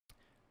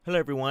Hello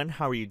everyone,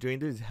 how are you doing?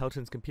 This is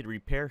Helton's Computer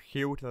Repair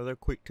here with another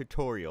quick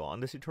tutorial. On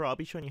this tutorial I'll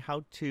be showing you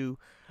how to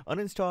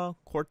uninstall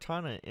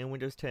Cortana in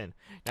Windows 10.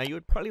 Now you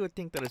would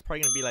think that it's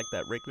probably going to be like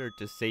that regular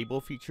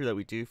disable feature that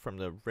we do from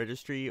the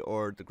registry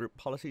or the group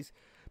policies.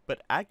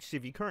 But actually,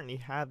 if you currently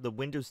have the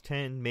Windows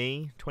 10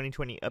 May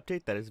 2020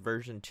 update, that is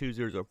version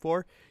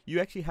 2004, you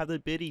actually have the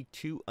ability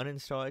to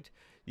uninstall it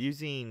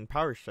using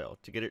PowerShell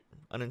to get it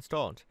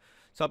uninstalled.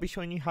 So I'll be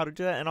showing you how to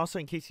do that, and also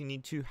in case you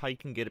need to, how you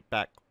can get it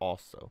back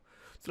also.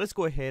 So let's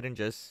go ahead and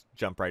just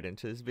jump right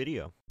into this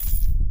video.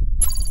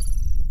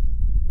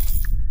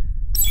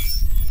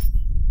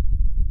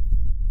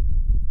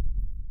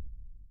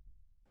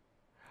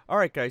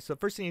 Alright guys, so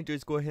first thing you do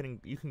is go ahead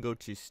and you can go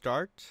to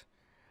Start,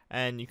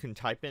 and you can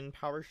type in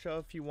PowerShell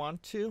if you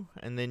want to,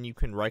 and then you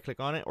can right click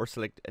on it or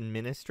select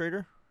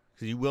Administrator,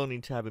 because you will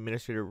need to have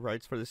administrator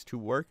rights for this to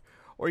work.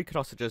 Or you could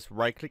also just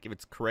right click if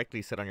it's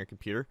correctly set on your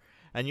computer,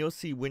 and you'll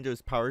see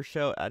Windows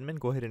PowerShell Admin.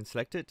 Go ahead and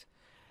select it,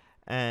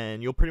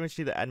 and you'll pretty much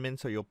see the admin,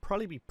 so you'll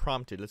probably be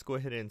prompted. Let's go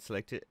ahead and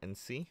select it and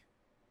see.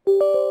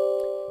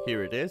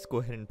 Here it is. Go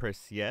ahead and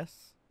press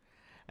yes,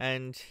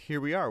 and here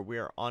we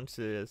are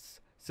onto this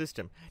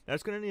system. Now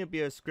it's going to need to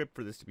be a script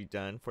for this to be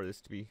done, for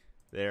this to be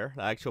there.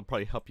 That actually will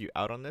probably help you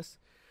out on this,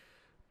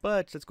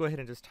 but let's go ahead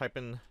and just type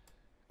in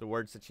the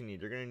words that you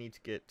need. You're going to need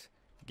to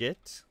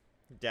get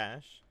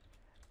dash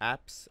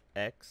apps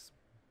x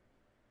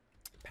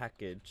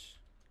package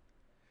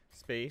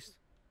space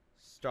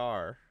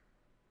star,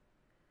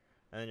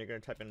 and then you're going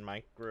to type in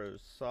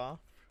Microsoft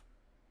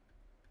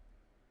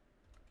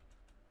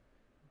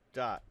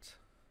dot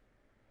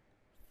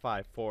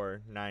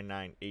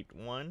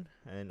 549981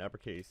 and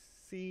uppercase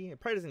C. It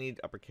probably doesn't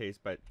need uppercase,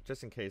 but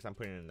just in case I'm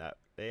putting it in that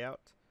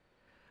layout.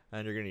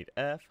 And you're going to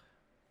need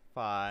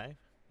F5,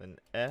 then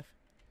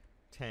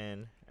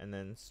F10, and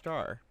then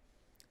star.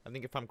 I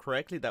think if I'm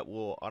correctly, that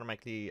will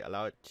automatically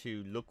allow it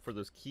to look for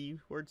those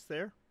keywords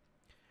there.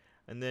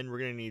 And then we're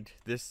going to need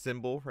this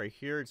symbol right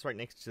here. It's right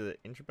next to the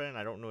enter button.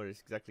 I don't know what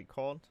it's exactly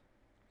called.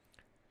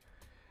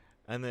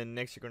 And then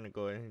next you're going to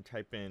go ahead and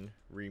type in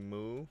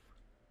remove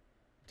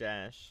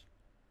dash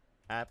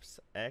apps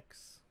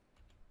x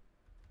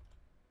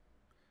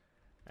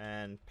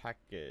and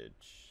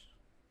package.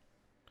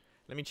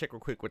 Let me check real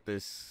quick what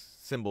this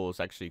symbol is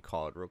actually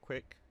called real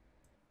quick.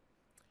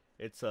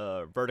 It's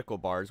a vertical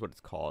bar is what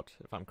it's called,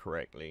 if I'm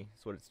correctly.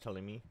 That's what it's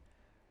telling me.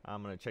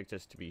 I'm going to check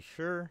just to be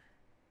sure.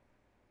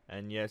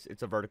 And yes,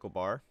 it's a vertical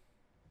bar.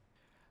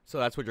 So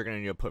that's what you're going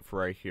to need to put for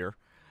right here.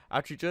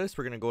 After this,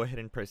 we're going to go ahead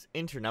and press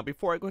enter. Now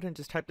before I go ahead and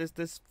just type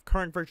this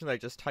current version that I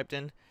just typed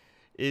in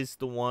is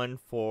the one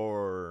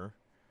for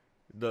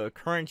the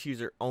current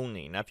user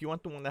only. Now if you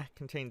want the one that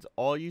contains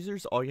all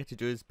users, all you have to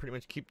do is pretty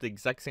much keep the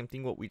exact same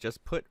thing what we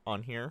just put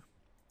on here.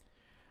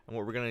 And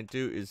what we're going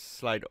to do is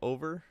slide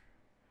over.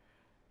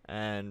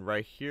 And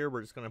right here,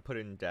 we're just going to put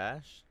in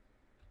dash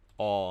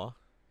all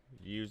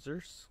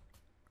users.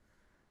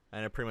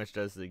 And it pretty much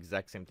does the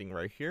exact same thing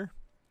right here.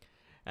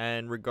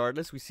 And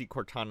regardless, we see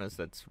Cortana's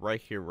that's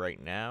right here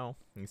right now.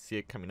 You can see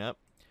it coming up.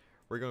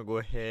 We're going to go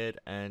ahead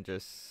and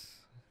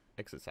just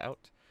exit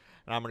out.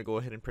 And I'm going to go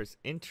ahead and press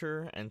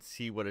enter and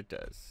see what it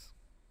does.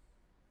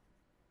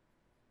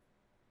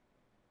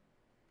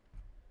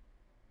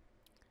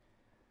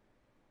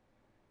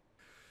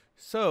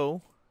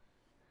 So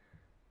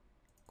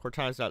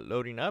Cortana's not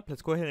loading up.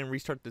 Let's go ahead and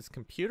restart this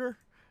computer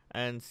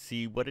and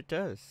see what it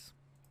does.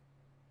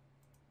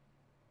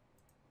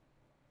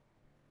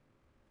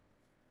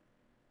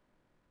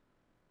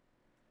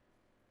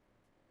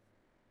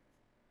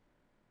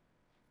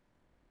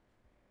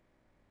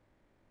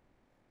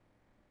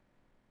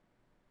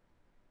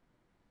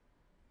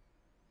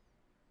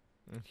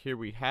 And here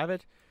we have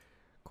it.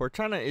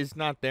 Cortana is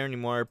not there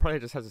anymore. It probably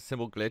just has a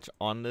symbol glitch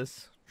on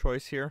this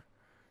choice here.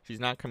 She's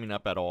not coming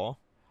up at all.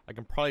 I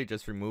can probably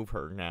just remove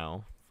her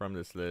now from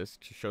this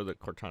list to show the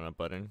Cortana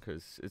button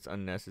because it's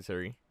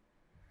unnecessary.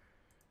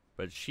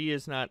 But she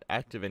is not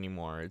active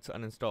anymore. It's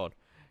uninstalled.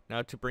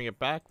 Now to bring it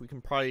back, we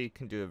can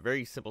do a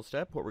very simple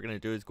step. What we're going to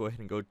do is go ahead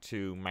and go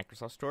to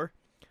Microsoft Store.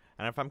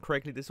 And if I'm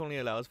correctly, this only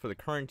allows for the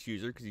current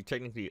user because you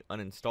technically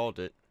uninstalled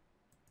it.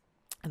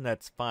 And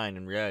that's fine.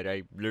 In reality,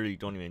 I literally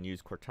don't even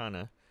use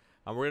Cortana.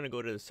 And we're going to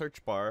go to the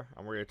search bar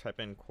and we're going to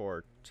type in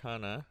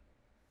Cortana.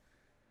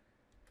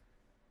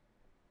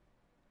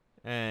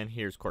 And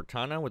here's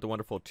Cortana with the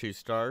wonderful 2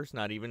 stars,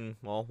 not even,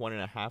 well,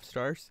 1.5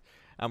 stars.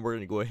 And we're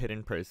going to go ahead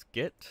and press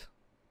get.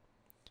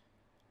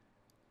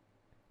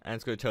 And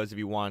it's going to tell us if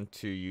you want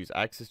to use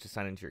access to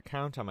sign into your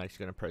account. I'm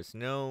actually going to press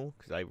no,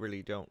 because I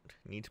really don't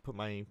need to put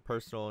my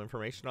personal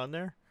information on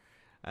there.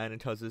 And it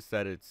tells us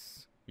that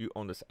you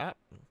own this app.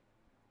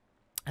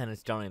 And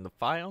it's downloading the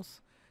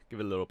files. Give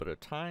it a little bit of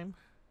time.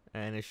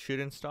 And it should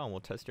install. And we'll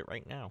test it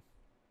right now.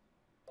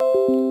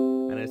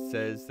 And it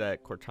says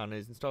that Cortana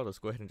is installed. Let's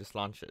go ahead and just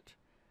launch it.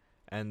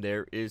 And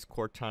there is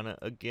Cortana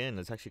again.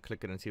 Let's actually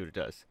click it and see what it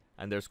does.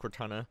 And there's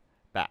Cortana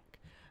back.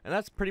 And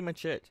that's pretty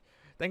much it.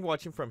 Thank you for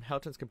watching from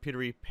Helton's Computer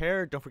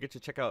Repair. Don't forget to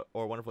check out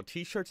our wonderful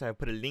t-shirts. I have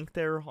put a link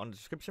there on the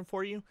description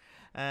for you.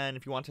 And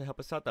if you want to help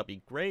us out, that'd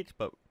be great.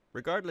 But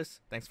regardless,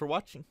 thanks for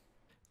watching.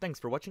 Thanks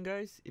for watching,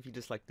 guys. If you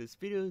disliked this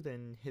video,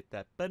 then hit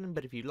that button.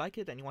 But if you like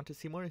it and you want to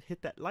see more,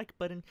 hit that like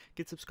button,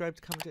 get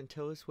subscribed, comment, and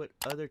tell us what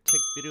other tech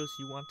videos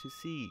you want to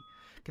see.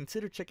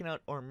 Consider checking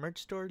out our merch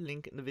store,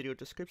 link in the video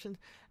description.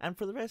 And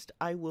for the rest,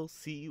 I will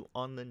see you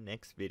on the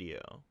next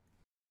video.